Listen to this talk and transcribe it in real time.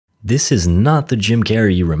This is not the Jim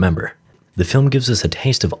Carrey you remember. The film gives us a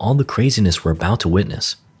taste of all the craziness we're about to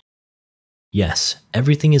witness. Yes,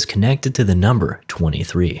 everything is connected to the number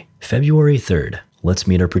 23. February 3rd, let's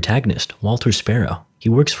meet our protagonist, Walter Sparrow. He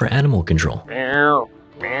works for animal control.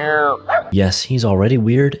 Yes, he's already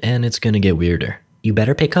weird and it's gonna get weirder. You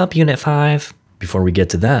better pick up Unit 5. Before we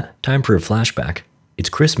get to that, time for a flashback. It's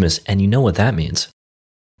Christmas and you know what that means.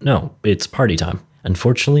 No, it's party time.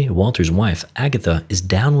 Unfortunately, Walter's wife, Agatha, is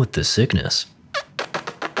down with the sickness.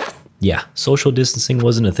 Yeah, social distancing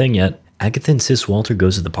wasn't a thing yet. Agatha insists Walter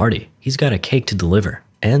goes to the party. He's got a cake to deliver.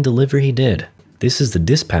 And deliver he did. This is the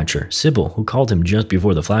dispatcher, Sybil, who called him just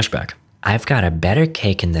before the flashback. I've got a better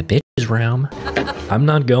cake in the bitch's room. I'm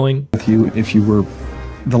not going with you if you were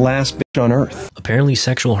the last bitch on earth. Apparently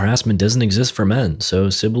sexual harassment doesn't exist for men,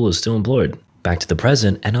 so Sybil is still employed. Back to the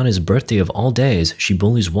present, and on his birthday of all days, she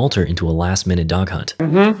bullies Walter into a last-minute dog hunt.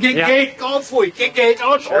 A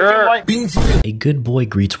good boy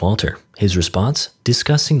greets Walter. His response?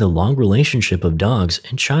 Discussing the long relationship of dogs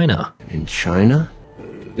in China. In China?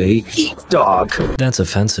 They eat dog. That's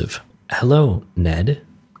offensive. Hello, Ned.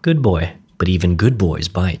 Good boy. But even good boys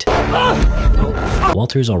bite.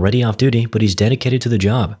 Walter's already off duty, but he's dedicated to the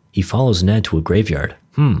job. He follows Ned to a graveyard.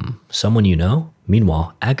 Someone you know?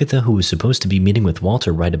 Meanwhile, Agatha, who is supposed to be meeting with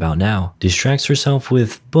Walter right about now, distracts herself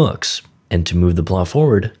with books. And to move the plot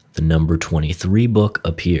forward, the number 23 book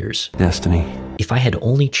appears. Destiny. If I had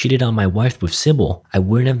only cheated on my wife with Sybil, I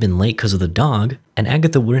wouldn't have been late because of the dog, and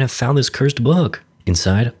Agatha wouldn't have found this cursed book.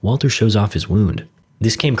 Inside, Walter shows off his wound.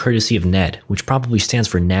 This came courtesy of Ned, which probably stands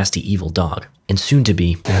for Nasty Evil Dog, and soon to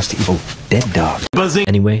be Nasty Evil Dead Dog. Buzzing.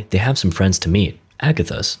 Anyway, they have some friends to meet.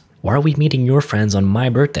 Agatha's. Why are we meeting your friends on my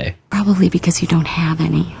birthday? Probably because you don't have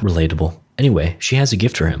any. Relatable. Anyway, she has a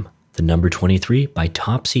gift for him. The number 23 by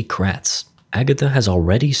Topsy Kratz. Agatha has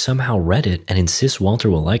already somehow read it and insists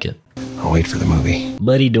Walter will like it. I'll wait for the movie.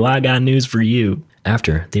 Buddy, do I got news for you.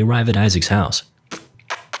 After, they arrive at Isaac's house.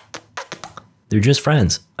 They're just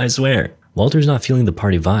friends, I swear. Walter's not feeling the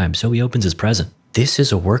party vibe, so he opens his present. This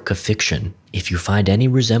is a work of fiction. If you find any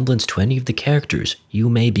resemblance to any of the characters, you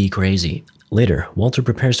may be crazy. Later, Walter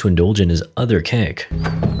prepares to indulge in his other cake.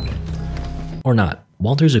 Or not.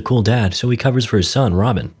 Walter's a cool dad, so he covers for his son,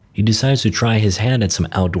 Robin. He decides to try his hand at some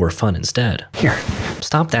outdoor fun instead. Here.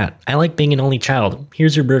 Stop that. I like being an only child.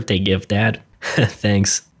 Here's your birthday gift, Dad.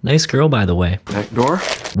 Thanks. Nice girl, by the way. Back door?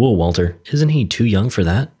 Whoa, Walter. Isn't he too young for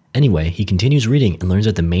that? Anyway, he continues reading and learns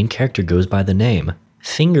that the main character goes by the name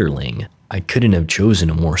Fingerling. I couldn't have chosen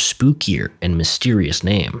a more spookier and mysterious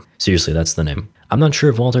name. Seriously, that's the name. I'm not sure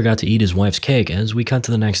if Walter got to eat his wife's cake as we cut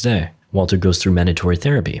to the next day. Walter goes through mandatory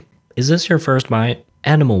therapy. Is this your first bite?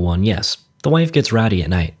 Animal one, yes. The wife gets rowdy at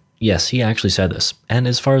night. Yes, he actually said this. And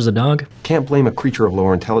as far as the dog? Can't blame a creature of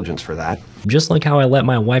lower intelligence for that. Just like how I let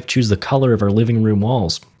my wife choose the color of our living room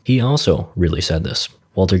walls. He also really said this.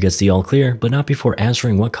 Walter gets the all clear, but not before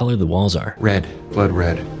answering what color the walls are. Red. Blood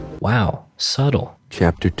red. Wow, subtle.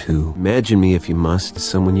 Chapter 2. Imagine me, if you must,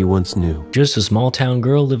 someone you once knew. Just a small town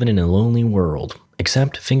girl living in a lonely world.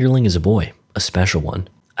 Except Fingerling is a boy, a special one.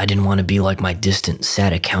 I didn't want to be like my distant,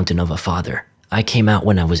 sad accountant of a father. I came out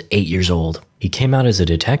when I was 8 years old. He came out as a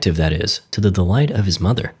detective, that is, to the delight of his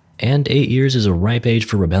mother. And 8 years is a ripe age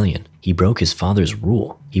for rebellion. He broke his father's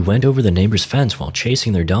rule. He went over the neighbor's fence while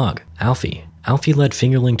chasing their dog, Alfie. Alfie led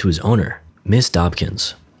Fingerling to his owner, Miss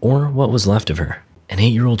Dobkins, or what was left of her. An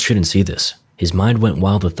 8-year-old shouldn't see this. His mind went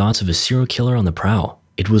wild with thoughts of a serial killer on the prowl.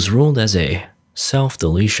 It was ruled as a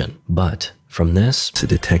self-deletion, but from this, a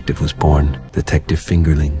detective was born, Detective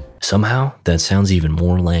Fingerling. Somehow, that sounds even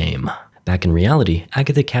more lame. Back in reality,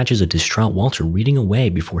 Agatha catches a distraught Walter reading away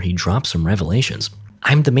before he drops some revelations.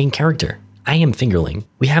 I'm the main character. I am Fingerling.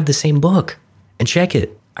 We have the same book. And check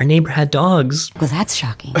it, our neighbor had dogs. Well, that's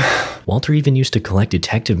shocking. Walter even used to collect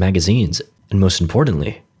detective magazines, and most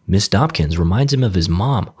importantly, Miss Dobkins reminds him of his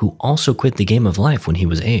mom, who also quit the game of life when he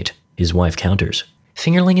was 8. His wife counters,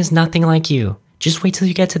 Fingerling is nothing like you. Just wait till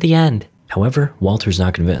you get to the end. However, Walter's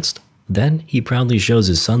not convinced. Then, he proudly shows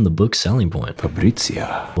his son the book's selling point.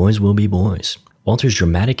 Fabrizia. Boys will be boys. Walter's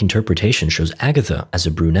dramatic interpretation shows Agatha as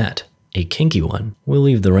a brunette. A kinky one. We'll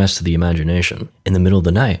leave the rest to the imagination. In the middle of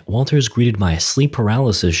the night, Walter is greeted by a sleep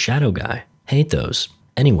paralysis shadow guy. Hate those.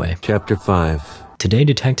 Anyway. Chapter 5. Today,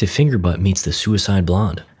 Detective Fingerbutt meets the suicide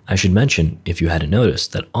blonde. I should mention, if you hadn't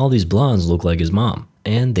noticed, that all these blondes look like his mom.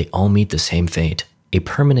 And they all meet the same fate. A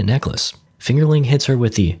permanent necklace. Fingerling hits her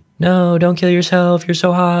with the, "No, don't kill yourself, you're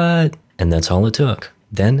so hot." And that's all it took.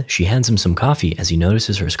 Then, she hands him some coffee as he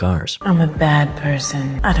notices her scars. I'm a bad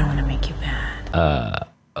person. I don't want to make you bad.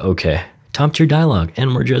 Okay. Top tier dialogue,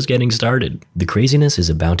 and we're just getting started. The craziness is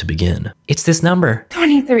about to begin. It's this number.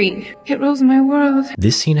 23. It rules my world.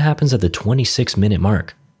 This scene happens at the 26-minute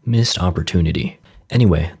mark. Missed opportunity.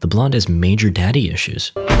 Anyway, the blonde has major daddy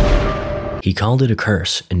issues. He called it a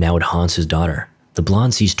curse, and now it haunts his daughter. The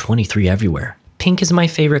blonde sees 23 everywhere. Pink is my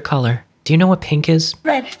favorite color. Do you know what pink is?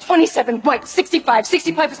 Red, 27, white, 65.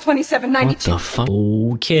 65 is 27, 92. What the fuck?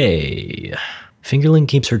 Okay. Fingerling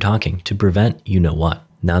keeps her talking to prevent you-know-what.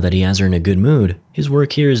 Now that he has her in a good mood, his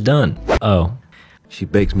work here is done. Oh. She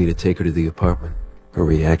begs me to take her to the apartment. Her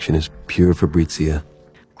reaction is pure Fabrizia.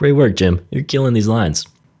 Great work, Jim. You're killing these lines.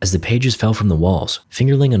 As the pages fell from the walls,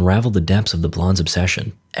 Fingerling unraveled the depths of the blonde's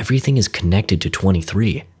obsession. Everything is connected to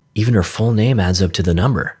 23. Even her full name adds up to the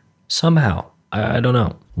number. Somehow. I don't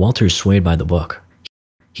know. Walter is swayed by the book.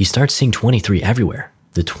 He starts seeing 23 everywhere.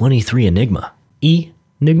 The 23 enigma.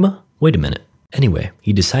 Enigma? Wait a minute. Anyway,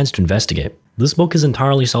 he decides to investigate. This book is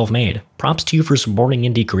entirely self-made. Props to you for supporting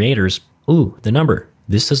indie creators. Ooh, the number.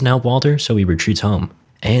 This doesn't help Walter, so he retreats home.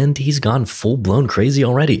 And he's gone full-blown crazy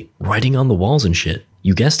already. Writing on the walls and shit.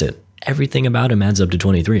 You guessed it. Everything about him adds up to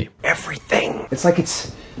 23. Everything. It's like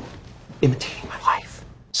it's imitating my life.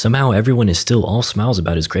 Somehow everyone is still all smiles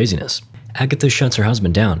about his craziness. Agatha shuts her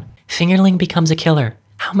husband down. Fingerling becomes a killer.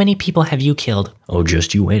 How many people have you killed? Oh,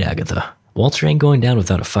 just you wait, Agatha. Walter ain't going down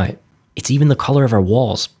without a fight. It's even the color of our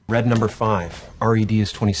walls. Red number 5. RED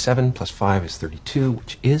is 27 plus 5 is 32,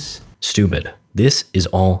 which is... Stupid. This is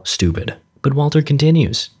all stupid. But Walter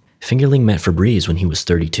continues. Fingerling met Fabrice when he was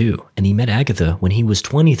 32, and he met Agatha when he was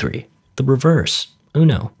 23. The reverse.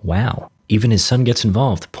 Uno. Wow. Even his son gets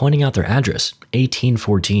involved, pointing out their address,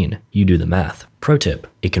 1814. You do the math. Pro tip,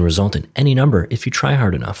 it can result in any number if you try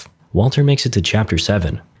hard enough. Walter makes it to chapter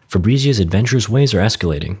 7. Fabrizia's adventurous ways are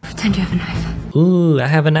escalating. Pretend you have a knife. Ooh, I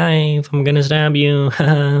have a knife. I'm gonna stab you.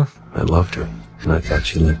 I loved her, and I thought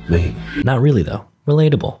she loved me. Not really though.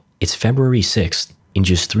 Relatable. It's February 6th. In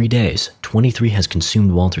just 3 days, 23 has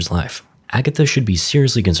consumed Walter's life. Agatha should be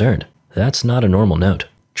seriously concerned. That's not a normal note.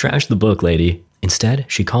 Trash the book, lady. Instead,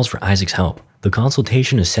 she calls for Isaac's help. The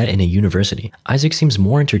consultation is set in a university. Isaac seems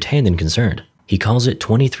more entertained than concerned. He calls it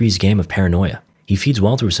 23's game of paranoia. He feeds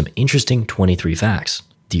Walter with some interesting 23 facts.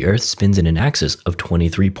 The Earth spins in an axis of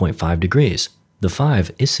 23.5 degrees. The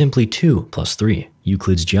 5 is simply 2 plus 3.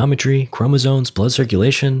 Euclid's geometry, chromosomes, blood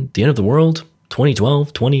circulation, the end of the world,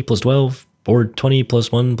 2012, 20 plus 12, or 20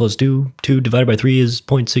 plus 1 plus 2, 2 divided by 3 is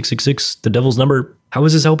 0.666, the devil's number. How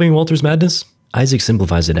is this helping Walter's madness? Isaac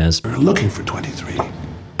simplifies it as, You're looking for 23,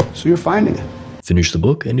 so you're finding it. finish the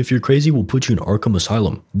book, and if you're crazy, we'll put you in Arkham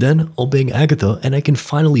Asylum. Then I'll bang Agatha, and I can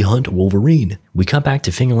finally hunt Wolverine. We cut back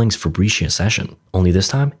to Fingerling's Fabricia session. Only this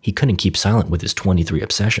time, he couldn't keep silent with his 23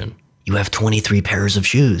 obsession. You have 23 pairs of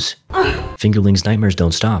shoes. Fingerling's nightmares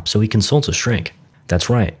don't stop, so he consults a shrink. That's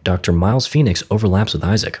right, Dr. Miles Phoenix overlaps with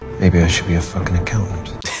Isaac. Maybe I should be a fucking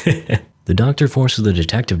accountant. The doctor forces the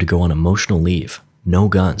detective to go on emotional leave. No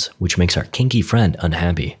guns, which makes our kinky friend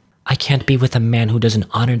unhappy. I can't be with a man who doesn't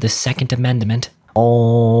honor the Second Amendment.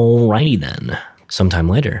 Alrighty then. Sometime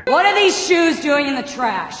later. What are these shoes doing in the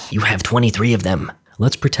trash? You have 23 of them.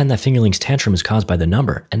 Let's pretend that Fingerling's tantrum is caused by the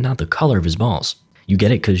number and not the color of his balls. You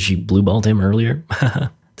get it because she blue-balled him earlier?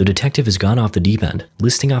 The detective has gone off the deep end,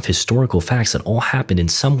 listing off historical facts that all happened in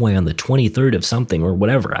some way on the 23rd of something or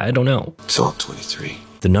whatever, I don't know. It's all 23.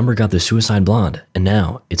 The number got the suicide blonde, and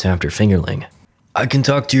now it's after Fingerling. I can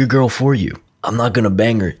talk to your girl for you. I'm not gonna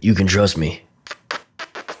bang her, you can trust me.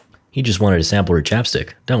 He just wanted to sample her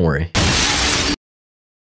chapstick, don't worry.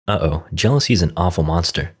 Uh-oh, jealousy is an awful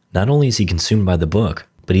monster. Not only is he consumed by the book,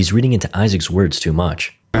 but he's reading into Isaac's words too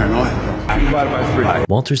much.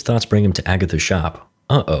 Walter's thoughts bring him to Agatha's shop.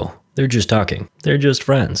 Uh-oh, they're just talking. They're just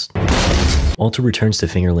friends. Walter returns to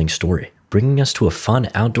Fingerling's story, bringing us to a fun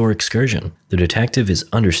outdoor excursion. The detective is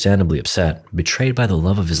understandably upset, betrayed by the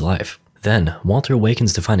love of his life. Then, Walter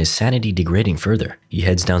awakens to find his sanity degrading further. He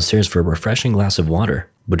heads downstairs for a refreshing glass of water,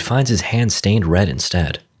 but finds his hand stained red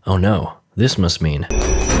instead. Oh no, this must mean...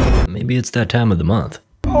 maybe it's that time of the month.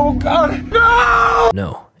 Oh God, no!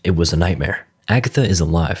 No, it was a nightmare. Agatha is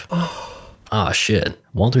alive. Ah shit.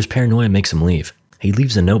 Walter's paranoia makes him leave. He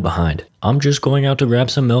leaves a note behind. I'm just going out to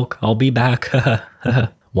grab some milk. I'll be back.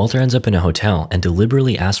 Walter ends up in a hotel and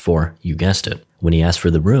deliberately asks for, you guessed it. When he asks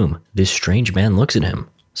for the room, this strange man looks at him.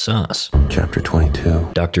 Sus. Chapter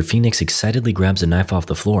 22. Dr. Phoenix excitedly grabs a knife off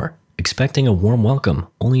the floor, expecting a warm welcome,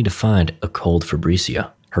 only to find a cold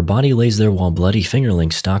Fabricia. Her body lays there while bloody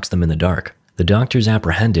Fingerling stalks them in the dark. The doctor's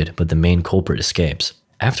apprehended, but the main culprit escapes.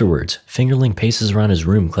 Afterwards, Fingerling paces around his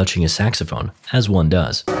room clutching his saxophone, as one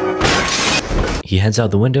does. He heads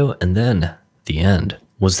out the window, and then, the end.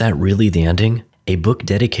 Was that really the ending? A book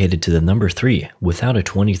dedicated to the number 3 without a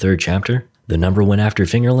 23rd chapter. The number went after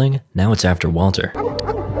Fingerling, now it's after Walter.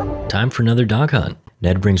 Time for another dog hunt.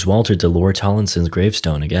 Ned brings Walter to Laura Tollinson's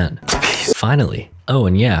gravestone again. Finally. Oh,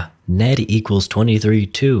 and yeah, Ned equals 23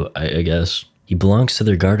 too, I guess. He belongs to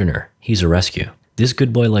their gardener. He's a rescue. This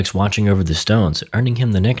good boy likes watching over the stones, earning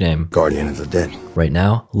him the nickname Guardian of the Dead. Right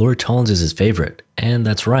now, Laura Tollins is his favorite. And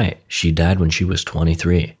that's right, she died when she was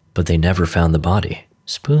 23. But they never found the body.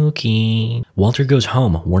 Spooky. Walter goes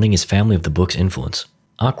home, warning his family of the book's influence.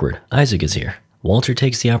 Awkward, Isaac is here. Walter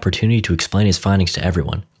takes the opportunity to explain his findings to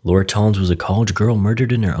everyone. Laura Tollins was a college girl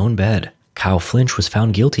murdered in her own bed. Kyle Flinch was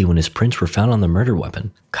found guilty when his prints were found on the murder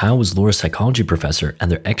weapon. Kyle was Laura's psychology professor,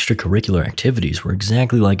 and their extracurricular activities were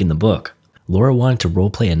exactly like in the book. Laura wanted to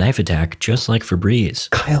roleplay a knife attack just like Febreze.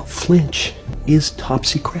 Kyle Flinch is top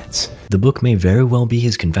secrets. The book may very well be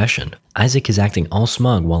his confession. Isaac is acting all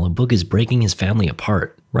smug while a book is breaking his family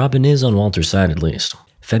apart. Robin is on Walter's side at least.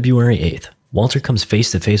 February 8th. Walter comes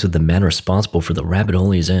face to face with the man responsible for the rabbit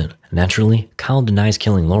hole he's in. Naturally, Kyle denies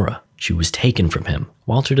killing Laura. She was taken from him.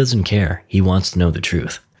 Walter doesn't care. He wants to know the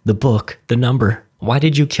truth. The book, the number. Why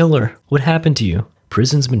did you kill her? What happened to you?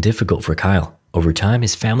 Prison's been difficult for Kyle. Over time,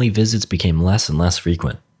 his family visits became less and less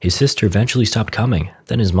frequent. His sister eventually stopped coming,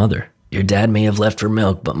 then his mother. Your dad may have left for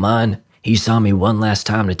milk, but mine, he saw me one last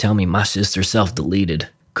time to tell me my sister self-deleted.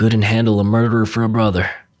 Couldn't handle a murderer for a brother.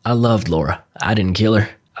 I loved Laura. I didn't kill her.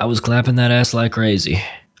 I was clapping that ass like crazy.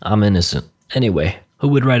 I'm innocent. Anyway, who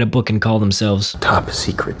would write a book and call themselves Top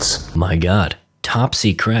secrets. My god, top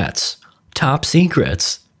secrets. Top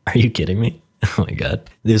secrets. Are you kidding me? Oh my god.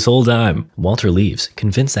 This whole time, Walter leaves,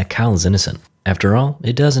 convinced that Kyle is innocent. After all,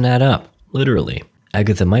 it doesn't add up, literally.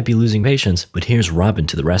 Agatha might be losing patience, but here's Robin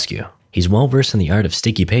to the rescue. He's well versed in the art of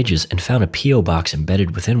sticky pages and found a P.O. box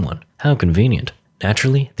embedded within one. How convenient.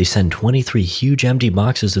 Naturally, they send 23 huge empty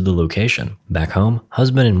boxes to the location. Back home,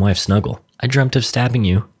 husband and wife snuggle. I dreamt of stabbing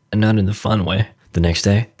you, and not in the fun way. The next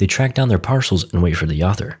day, they track down their parcels and wait for the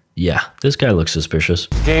author. Yeah, this guy looks suspicious.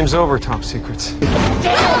 Game's over, top secrets.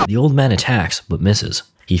 The old man attacks, but misses.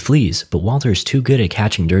 He flees, but Walter is too good at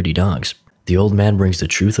catching dirty dogs. The old man brings the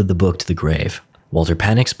truth of the book to the grave. Walter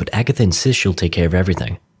panics, but Agatha insists she'll take care of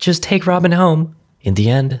everything. Just take Robin home. In the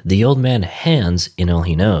end, the old man hands in all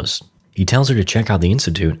he knows. He tells her to check out the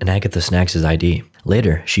institute, and Agatha snags his ID.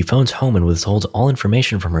 Later, she phones home and withholds all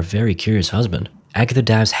information from her very curious husband. Agatha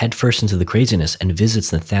dives headfirst into the craziness and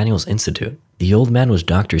visits Nathaniel's institute. The old man was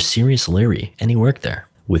Dr. Sirius Leary, and he worked there.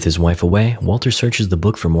 With his wife away, Walter searches the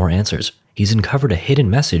book for more answers. He's uncovered a hidden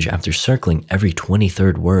message after circling every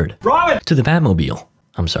 23rd word. Robin! To the Batmobile.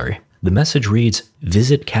 I'm sorry. The message reads,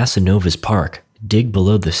 visit Casanova's Park. Dig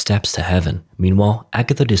below the steps to heaven. Meanwhile,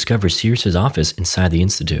 Agatha discovers Sirius's office inside the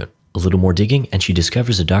institute. A little more digging, and she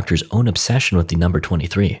discovers the doctor's own obsession with the number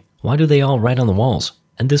 23. Why do they all write on the walls?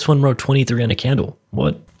 And this one wrote 23 on a candle.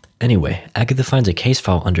 What? Anyway, Agatha finds a case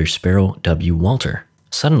file under Sparrow W. Walter.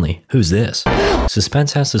 Suddenly, who's this?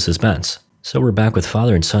 Suspense has the suspense. So we're back with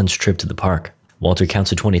father and son's trip to the park. Walter counts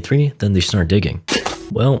to 23, then they start digging.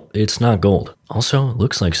 Well, it's not gold. Also,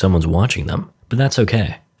 looks like someone's watching them. But that's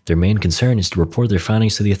okay. Their main concern is to report their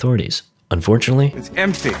findings to the authorities. Unfortunately, It's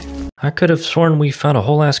empty. I could have sworn we found a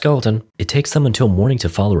whole ass skeleton. It takes them until morning to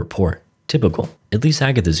file a report. Typical. At least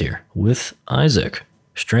Agatha's here, with Isaac.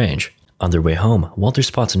 Strange. On their way home, Walter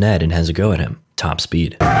spots Ned and has a go at him. Top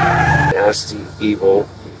speed. Nasty, evil,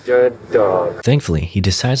 dead dog. Thankfully, he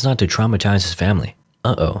decides not to traumatize his family.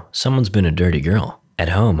 Uh-oh, someone's been a dirty girl. At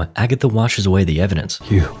home, Agatha washes away the evidence.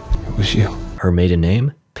 You. It was you. Her maiden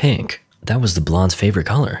name? Pink. That was the blonde's favorite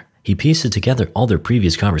color. He pieces together all their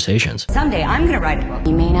previous conversations. Someday I'm gonna write a book.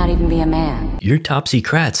 He may not even be a man. You're top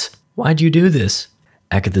secrets. Why'd you do this?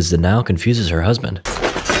 Agatha's denial confuses her husband.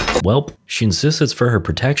 Welp, she insists it's for her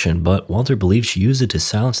protection, but Walter believes she used it to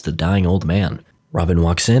silence the dying old man. Robin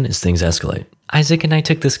walks in as things escalate. Isaac and I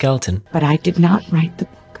took the skeleton. But I did not write the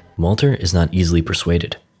book. Walter is not easily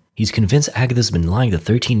persuaded. He's convinced Agatha's been lying the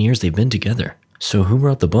 13 years they've been together. So who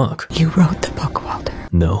wrote the book? You wrote the book, Walter.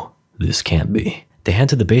 No, this can't be. They head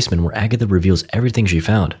to the basement where Agatha reveals everything she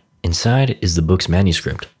found. Inside is the book's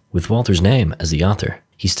manuscript, with Walter's name as the author.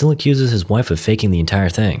 He still accuses his wife of faking the entire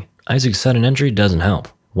thing. Isaac's sudden entry doesn't help.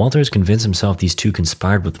 Walter has convinced himself these two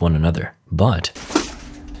conspired with one another, but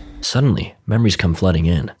suddenly, memories come flooding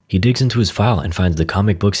in. He digs into his file and finds the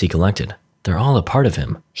comic books he collected. They're all a part of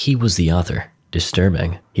him. He was the author.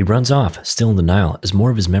 Disturbing. He runs off, still in denial, as more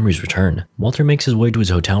of his memories return. Walter makes his way to his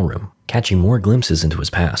hotel room, catching more glimpses into his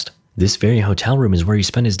past. This very hotel room is where he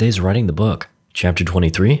spent his days writing the book. Chapter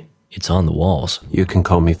 23? It's on the walls. You can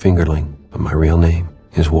call me Fingerling, but my real name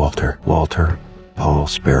is Walter. Walter Paul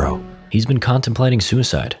Sparrow. He's been contemplating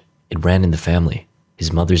suicide. It ran in the family.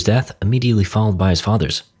 His mother's death immediately followed by his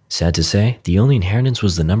father's. Sad to say, the only inheritance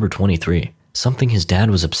was the number 23, something his dad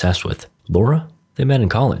was obsessed with. Laura? They met in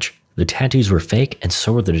college. The tattoos were fake and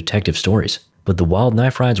so were the detective stories, but the wild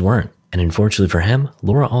knife rides weren't. And unfortunately for him,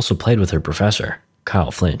 Laura also played with her professor,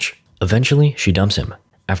 Kyle Flinch. Eventually, she dumps him.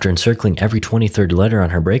 After encircling every 23rd letter on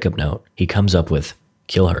her breakup note, he comes up with,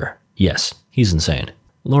 kill her. Yes, he's insane.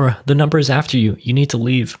 Laura, the number is after you. You need to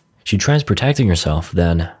leave. She tries protecting herself,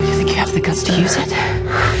 then... Do you think you have the guts to use it?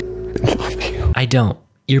 I don't.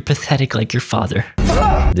 You're pathetic like your father.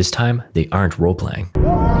 This time, they aren't role-playing.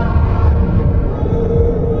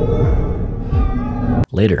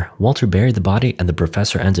 Later, Walter buried the body and the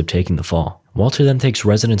professor ends up taking the fall. Walter then takes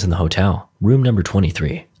residence in the hotel, room number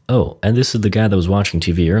 23. Oh, and this is the guy that was watching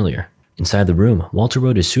TV earlier. Inside the room, Walter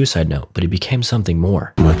wrote his suicide note, but it became something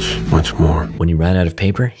more. Much more. When he ran out of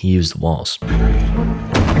paper, he used the walls.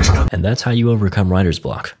 And that's how you overcome writer's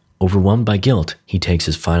block. Overwhelmed by guilt, he takes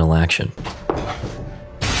his final action.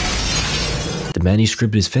 The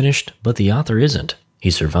manuscript is finished, but the author isn't.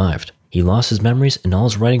 He survived. He lost his memories and all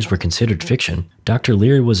his writings were considered fiction. Dr.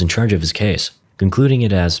 Leary was in charge of his case, concluding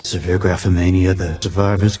it as Severe graphomania, the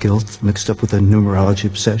survivor's guilt mixed up with a numerology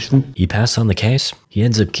obsession. he passed on the case. He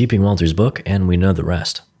ends up keeping Walter's book, and we know the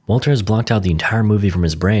rest. Walter has blocked out the entire movie from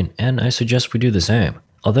his brain, and I suggest we do the same.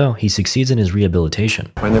 Although he succeeds in his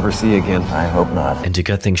rehabilitation. If I never see you again, I hope not. And to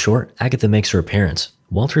cut things short, Agatha makes her appearance.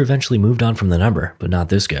 Walter eventually moved on from the number, but not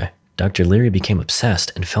this guy. Dr. Leary became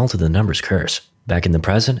obsessed and fell to the number's curse. Back in the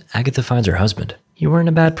present, Agatha finds her husband. You weren't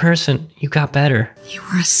a bad person. You got better. You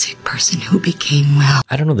were a sick person who became well.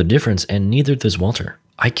 I don't know the difference, and neither does Walter.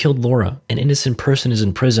 I killed Laura. An innocent person is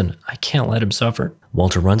in prison. I can't let him suffer.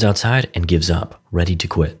 Walter runs outside and gives up, ready to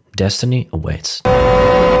quit. Destiny awaits.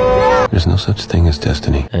 There's no such thing as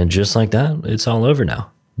destiny. And just like that, it's all over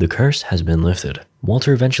now. The curse has been lifted.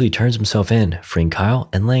 Walter eventually turns himself in, freeing Kyle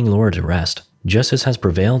and laying Laura to rest. Justice has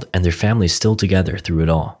prevailed and their family's still together through it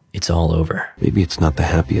all. It's all over. Maybe it's not the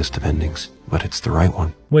happiest of endings, but it's the right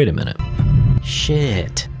one. Wait a minute.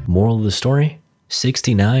 Shit. Moral of the story?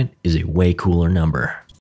 69 is a way cooler number.